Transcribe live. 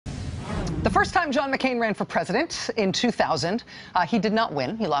The first time John McCain ran for president in 2000, he did not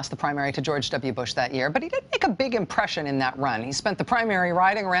win. He lost the primary to George W. Bush that year, but he did make a big impression in that run. He spent the primary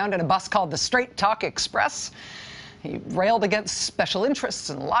riding around in a bus called the Straight Talk Express. He railed against special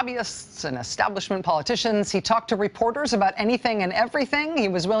interests and lobbyists and establishment politicians. He talked to reporters about anything and everything. He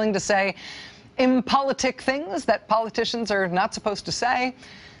was willing to say impolitic things that politicians are not supposed to say.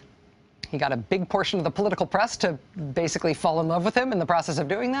 He got a big portion of the political press to basically fall in love with him in the process of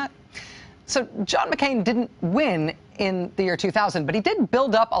doing that. So John McCain didn't win in the year 2000, but he did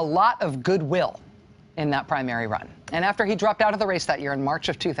build up a lot of goodwill in that primary run. And after he dropped out of the race that year in March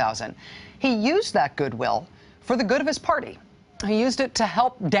of 2000, he used that goodwill for the good of his party. He used it to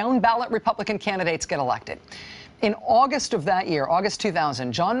help down-ballot Republican candidates get elected. In August of that year, August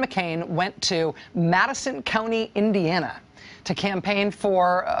 2000, John McCain went to Madison County, Indiana, to campaign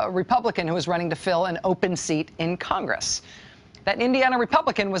for a Republican who was running to fill an open seat in Congress. That Indiana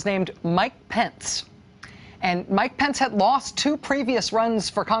Republican was named Mike Pence. And Mike Pence had lost 2 previous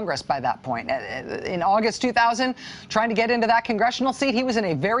runs for Congress by that point. In August 2000, trying to get into that congressional seat, he was in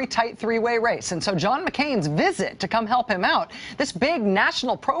a very tight 3-way race. And so John McCain's visit to come help him out, this big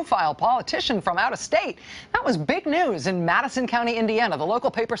national profile politician from out of state, that was big news in Madison County, Indiana. The local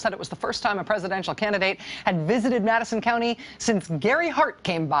paper said it was the first time a presidential candidate had visited Madison County since Gary Hart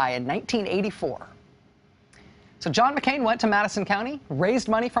came by in 1984. So John McCain went to Madison County, raised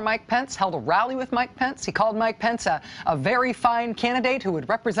money for Mike Pence, held a rally with Mike Pence. He called Mike Pence a very fine candidate who would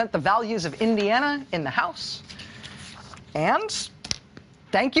represent the values of Indiana in the House. And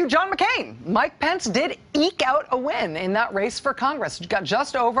thank you, John McCain. Mike Pence did eke out a win in that race for Congress. Got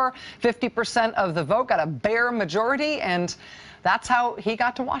just over 50% of the vote, got a bare majority, and that's how he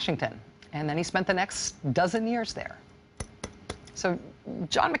got to Washington. And then he spent the next dozen years there. So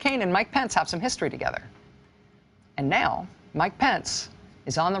John McCain and Mike Pence have some history together. And now, Mike Pence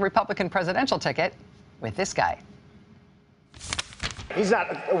is on the Republican presidential ticket with this guy. He's not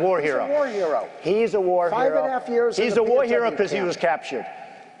a war hero. He's a war hero. He's a war hero. 5.5 years. He's a war hero because he was captured.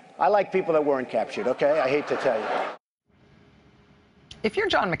 I like people that weren't captured, okay? I hate to tell you. If you're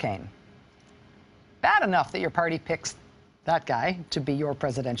John McCain, bad enough that your party picks that guy to be your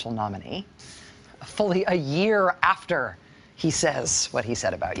presidential nominee, fully a year after he says what he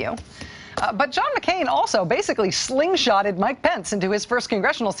said about you. But John McCain also basically slingshotted Mike Pence into his first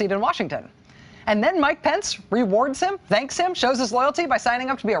congressional seat in Washington. And then Mike Pence rewards him, thanks him, shows his loyalty by signing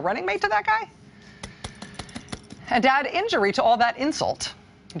up to be a running mate to that guy. And to add injury to all that insult,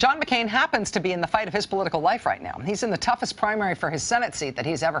 John McCain happens to be in the fight of his political life right now. He's in the toughest primary for his Senate seat that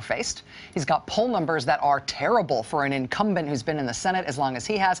he's ever faced. He's got poll numbers that are terrible for an incumbent who's been in the Senate as long as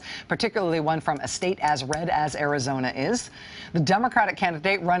he has, particularly one from a state as red as Arizona is. The Democratic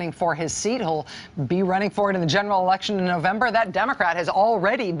candidate running for his seat, who'll be running for it in the general election in November, that Democrat has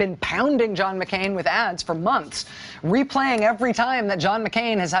already been pounding John McCain with ads for months, replaying every time that John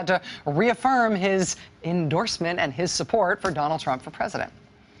McCain has had to reaffirm his endorsement and his support for Donald Trump for president.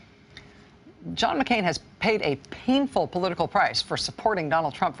 John McCain has paid a painful political price for supporting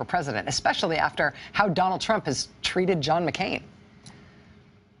Donald Trump for president, especially after how Donald Trump has treated John McCain.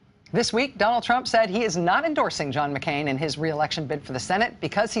 This week, Donald Trump said he is not endorsing John McCain in his re-election bid for the Senate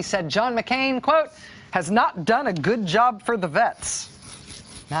because he said John McCain, quote, has not done a good job for the vets.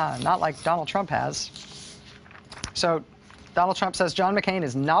 Nah, not like Donald Trump has. So Donald Trump says John McCain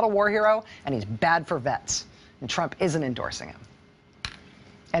is not a war hero and he's bad for vets. And Trump isn't endorsing him.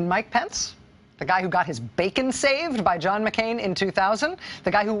 And Mike Pence, the guy who got his bacon saved by John McCain in 2000,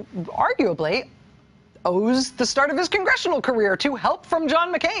 the guy who arguably owes the start of his congressional career to help from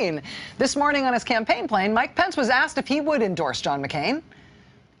John McCain. This morning on his campaign plane, Mike Pence was asked if he would endorse John McCain.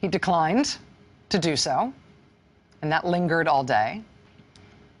 He declined to do so, and that lingered all day.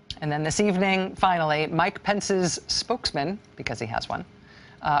 And then this evening, finally, Mike Pence's spokesman, because he has one,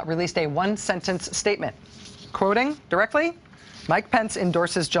 released a 1-sentence statement, quoting directly, Mike Pence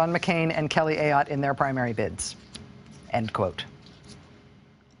endorses John McCain and Kelly Ayotte in their primary bids. End quote.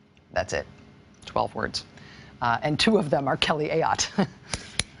 That's it. 12 words. And 2 of them are Kelly Ayotte.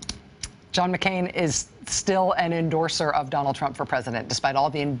 John McCain is still an endorser of Donald Trump for president, despite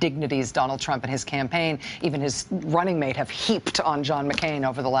all the indignities Donald Trump and his campaign, even his running mate, have heaped on John McCain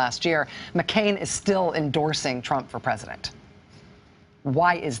over the last year. McCain is still endorsing Trump for president.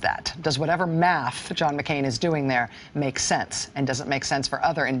 Why is that? Does whatever math John McCain is doing there make sense? And does it make sense for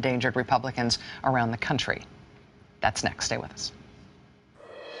other endangered Republicans around the country? That's next. Stay with us.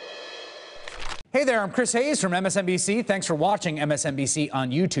 Hey there, I'm Chris Hayes from MSNBC. Thanks for watching MSNBC on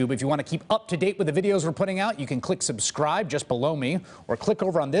YouTube. If you want to keep up to date with the videos we're putting out, you can click subscribe just below me or click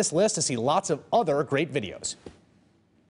over on this list to see lots of other great videos.